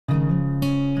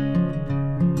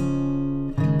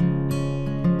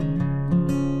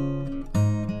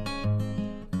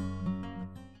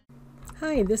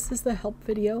Hi, this is the help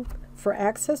video for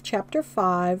Access Chapter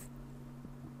 5,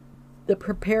 the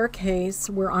Prepare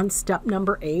Case. We're on step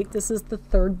number 8. This is the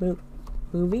third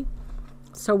movie.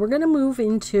 So we're going to move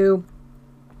into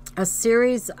a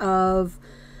series of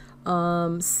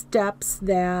steps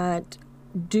that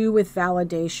do with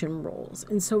validation rules.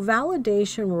 And so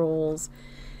validation rules,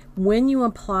 when you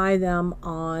apply them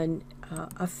on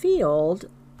a field,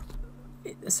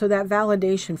 so that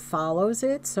validation follows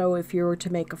it. So if you were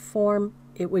to make a form,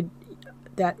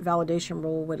 that validation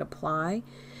rule would apply.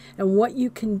 And what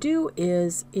you can do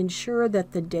is ensure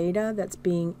that the data that's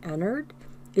being entered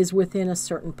is within a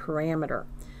certain parameter.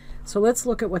 So let's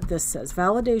look at what this says.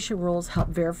 Validation rules help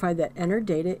verify that entered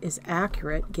data is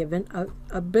accurate given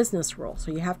a business rule.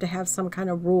 So you have to have some kind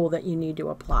of rule that you need to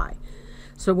apply.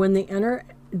 So when the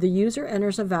user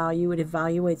enters a value, it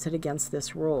evaluates it against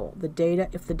this rule.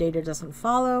 If the data doesn't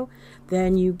follow,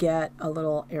 then you get a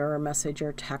little error message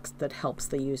or text that helps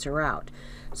the user out.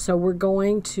 So we're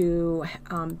going to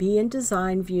be in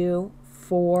design view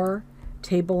for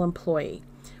table employee.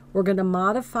 We're going to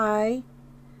modify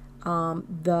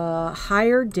the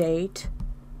hire date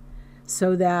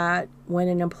so that when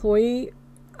an employee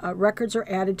records are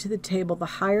added to the table, the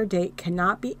hire date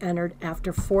cannot be entered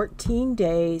after 14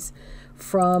 days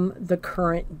from the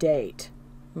current date.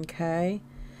 Okay,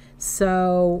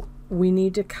 so we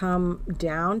need to come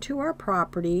down to our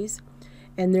properties,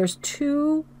 and there's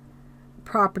two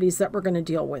properties that we're going to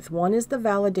deal with. One is the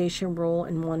validation rule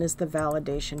and one is the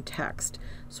validation text.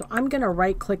 So I'm going to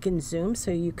right click and zoom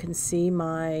so you can see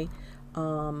my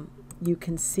validation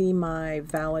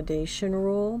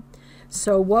rule.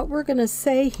 So what we're going to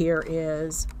say here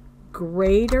is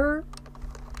greater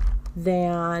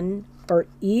than or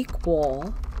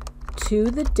equal to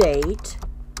the date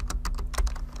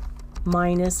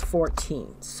minus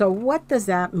 14. So what does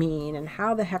that mean, and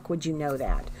how the heck would you know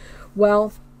that?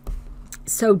 Well,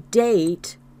 so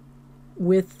date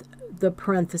with the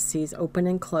parentheses open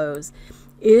and close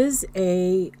is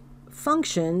a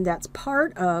function that's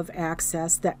part of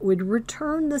Access that would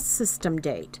return the system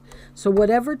date. So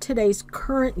whatever today's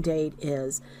current date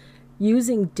is,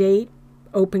 using date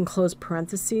open close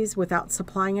parentheses without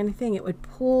supplying anything, it would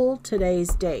pull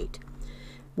today's date.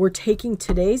 We're taking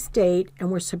today's date and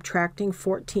we're subtracting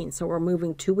 14. So we're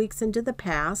moving 2 weeks into the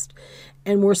past,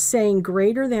 and we're saying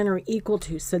greater than or equal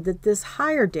to, so that this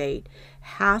hire date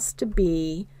has to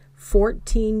be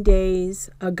 14 days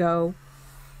ago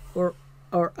or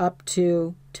up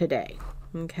to today.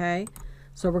 Okay,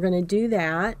 so we're going to do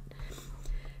that,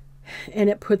 and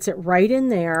it puts it right in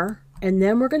there. And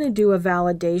then we're going to do a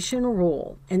validation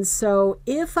rule. And so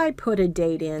if I put a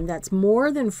date in that's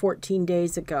more than 14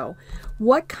 days ago,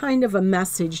 what kind of a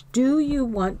message do you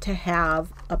want to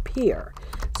have appear?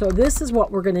 So this is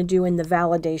what we're going to do in the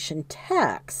validation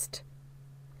text.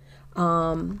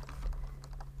 Let's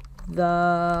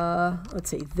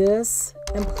see, this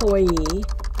employee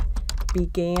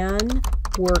began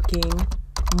working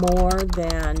more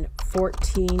than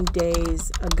 14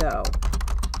 days ago.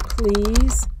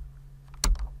 Please,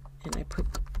 and I put,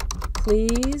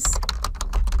 please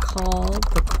call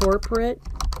the corporate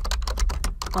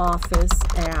office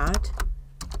at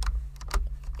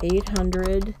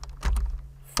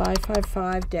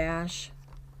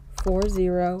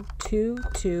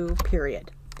 800-555-4022,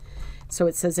 period. So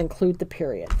it says include the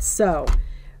period. So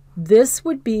this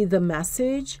would be the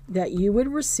message that you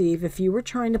would receive if you were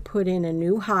trying to put in a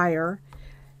new hire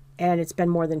and it's been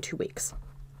more than 2 weeks.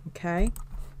 Okay?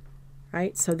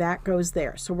 Right, so that goes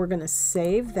there. So we're going to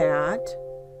save that.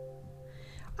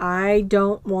 I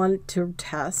don't want to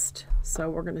test, so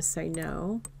we're going to say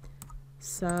no.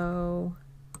 So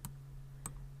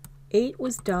 8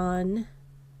 was done,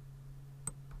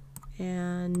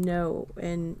 and no,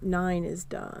 and 9 is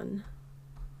done.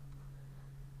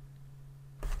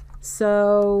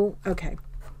 So, okay.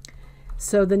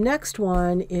 So the next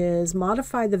one is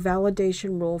modify the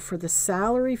validation rule for the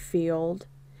salary field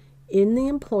in the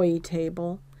employee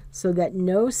table so that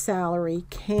no salary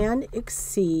can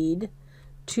exceed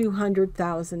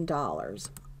 $200,000.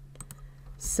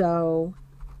 So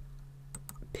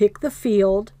pick the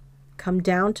field, come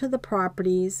down to the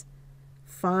properties,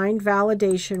 find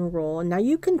validation rule. And now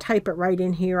you can type it right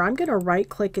in here. I'm going to right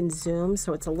click and zoom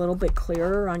so it's a little bit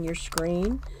clearer on your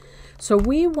screen. So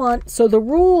the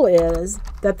rule is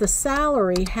that the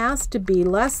salary has to be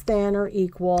less than or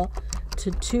equal to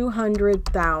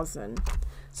 200,000.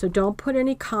 So don't put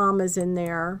any commas in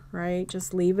there, right?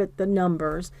 Just leave it the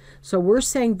numbers. So we're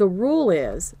saying the rule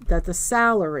is that the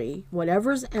salary,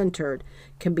 whatever's entered,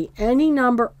 can be any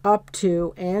number up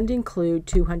to and include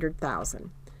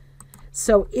 200,000.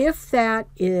 So if that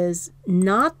is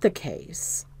not the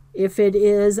case, if it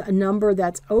is a number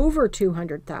that's over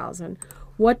 200,000,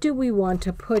 what do we want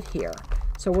to put here?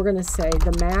 So we're going to say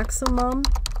the maximum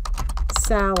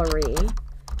salary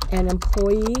an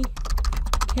employee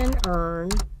can earn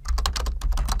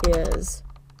is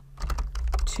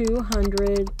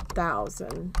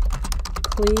 200,000.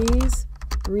 Please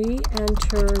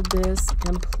re-enter this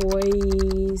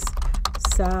employee's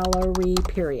salary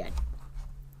period.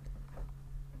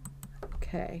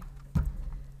 Okay.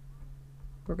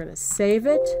 We're going to save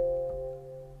it.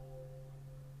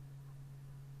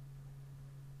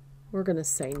 We're going to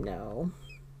say no.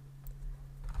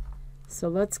 So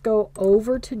let's go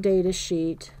over to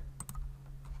Datasheet.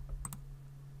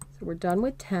 So we're done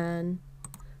with 10.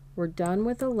 We're done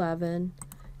with 11.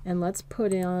 And let's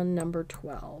put in number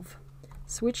 12.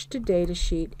 Switch to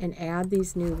Datasheet and add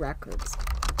these new records.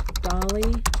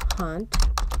 Dolly Hunt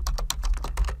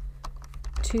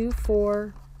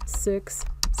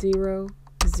 24600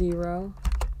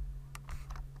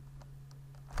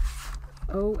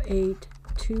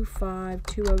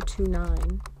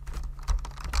 08252029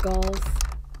 golf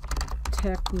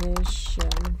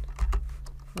technician.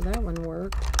 Well, that one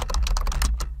worked.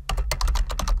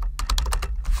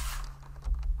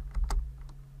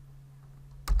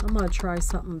 I'm going to try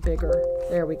something bigger.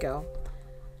 There we go.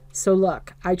 So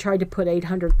look, I tried to put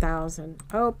 800,000.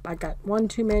 Oh, I got one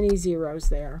too many zeros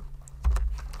there.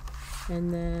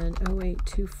 And then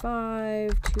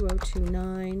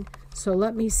 08252029. So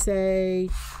let me say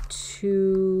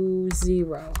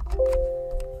 20.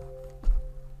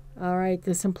 All right,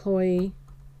 this employee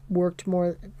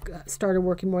started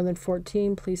working more than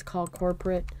 14. Please call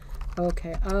corporate.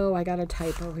 Okay. Oh, I got a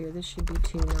typo here. This should be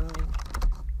 29.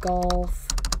 Golf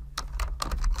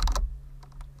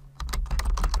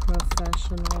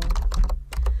professional.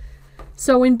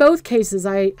 So in both cases,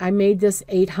 I made this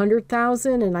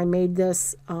 800,000 and I made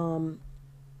this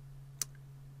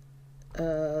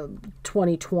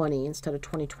 2020 instead of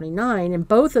 2029. In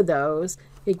both of those,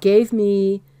 it gave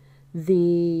me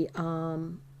the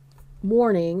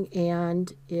warning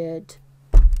and it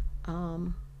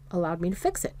allowed me to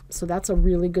fix it. So that's a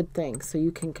really good thing. So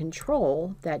you can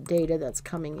control that data that's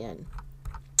coming in.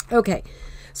 Okay,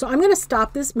 so I'm going to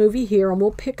stop this movie here and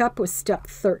we'll pick up with step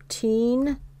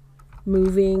 13,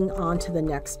 moving on to the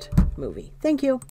next movie. Thank you.